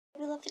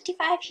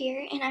55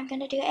 here, and I'm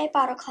going to do a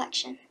bottle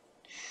collection.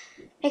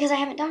 Because I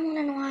haven't done one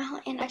in a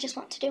while, and I just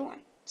want to do one.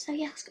 So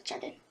yeah, let's get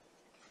started.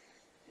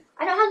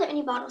 I don't have that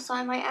many bottles, so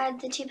I might add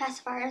the 2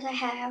 pacifiers I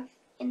have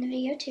in the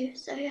video too.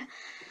 So yeah.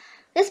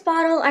 This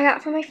bottle I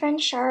got from my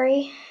friend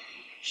Shari.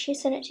 She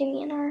sent it to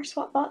me in our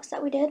swap box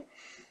that we did.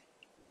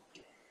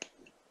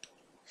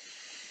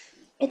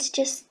 It's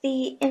just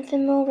the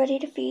Enfamil Ready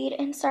to Feed,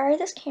 and sorry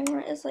this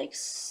camera is like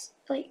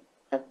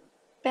a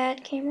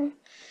bad camera.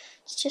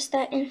 It's just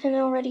that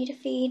Enfamil Ready to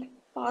Feed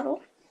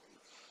bottle.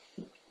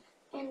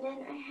 And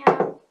then I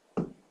have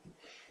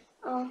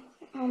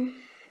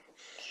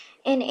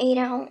an 8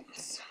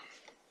 ounce.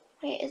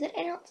 Wait, is it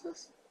 8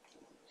 ounces?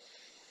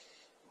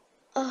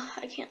 Oh,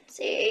 I can't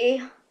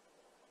see.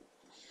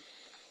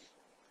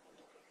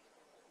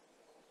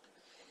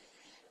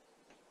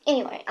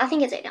 Anyway, I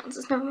think it's 8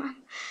 ounces. Never mind.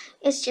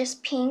 It's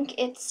just pink.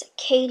 It's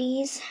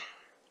Katie's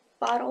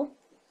bottle.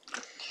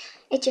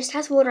 It just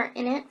has water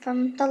in it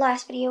from the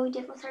last video we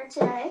did with her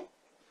today.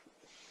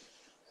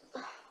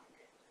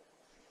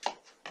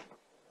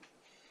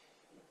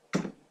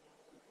 I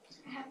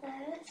have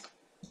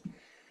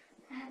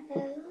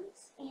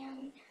those.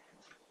 And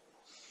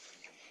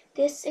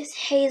this is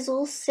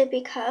Hazel's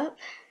sippy cup.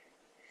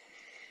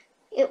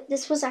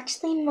 This was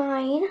actually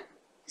mine.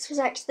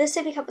 This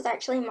sippy cup was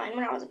actually mine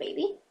when I was a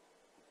baby.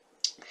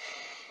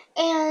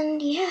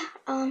 And yeah,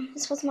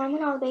 this was mine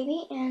when I was a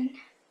baby, and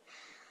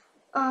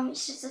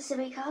it's just a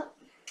sippy cup.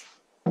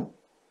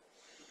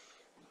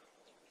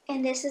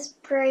 And this is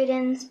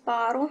Braden's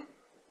bottle.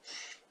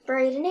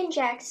 Braden and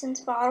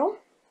Jackson's bottle.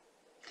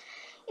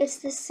 It's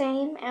the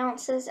same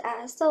ounces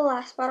as the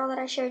last bottle that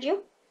I showed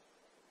you.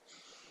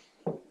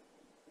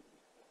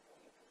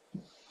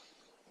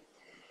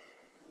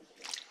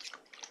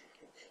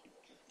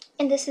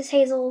 And this is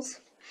Hazel's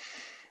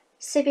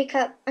sippy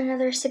cup,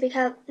 another sippy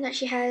cup that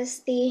she has,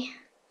 the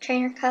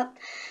trainer cup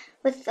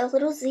with a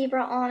little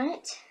zebra on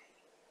it.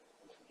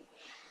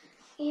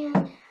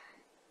 And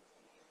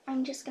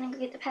I'm just going to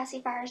go get the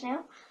pacifiers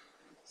now.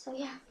 So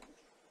yeah.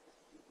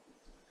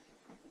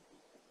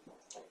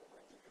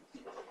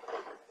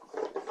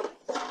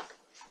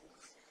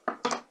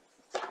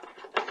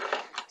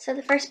 So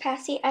the first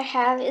passy I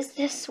have is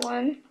this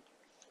one.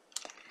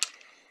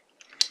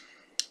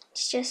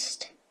 It's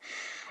just,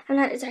 I'm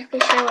not exactly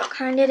sure what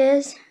kind it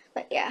is,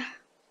 but yeah.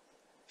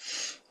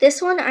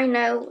 This one I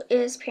know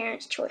is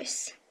Parents'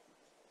 Choice.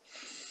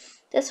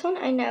 This one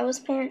I know is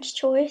Parents'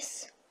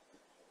 Choice.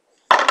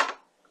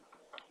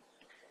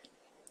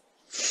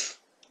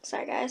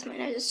 Sorry guys, my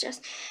nose is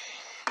just,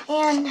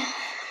 and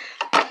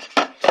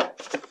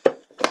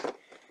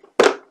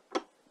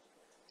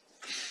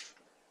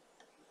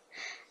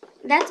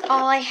that's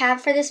all I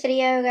have for this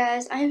video,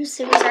 guys. I'm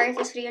super sorry if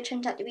this video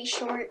turns out to be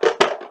short.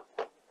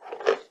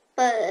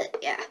 But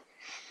yeah.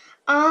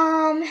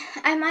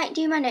 I might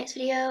do my next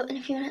video in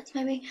a few minutes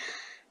maybe.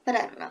 But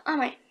I don't know. I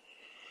might.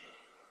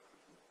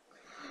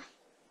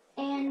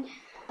 And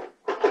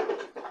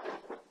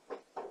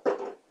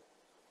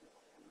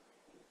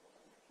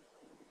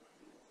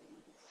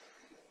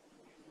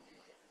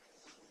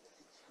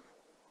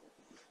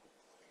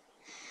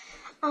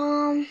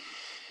I'm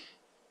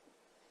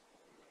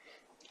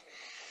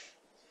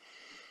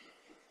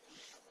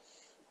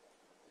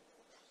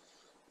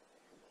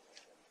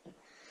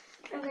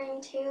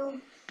going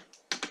to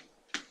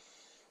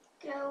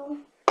go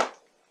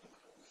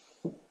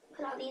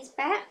put all these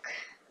back.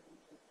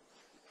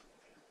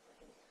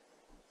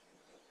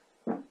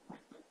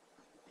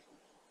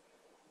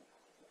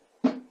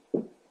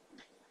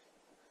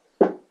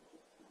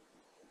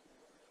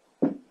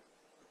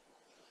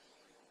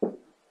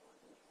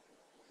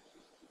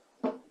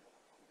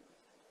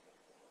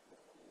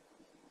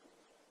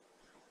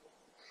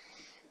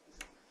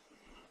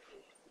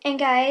 And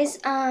guys,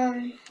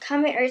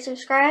 comment or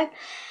subscribe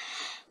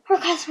for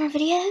request more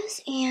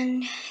videos,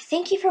 and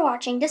thank you for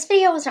watching. This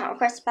video was not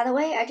requested, by the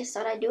way. I just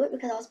thought I'd do it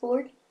because I was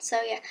bored. So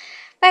yeah,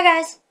 bye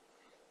guys.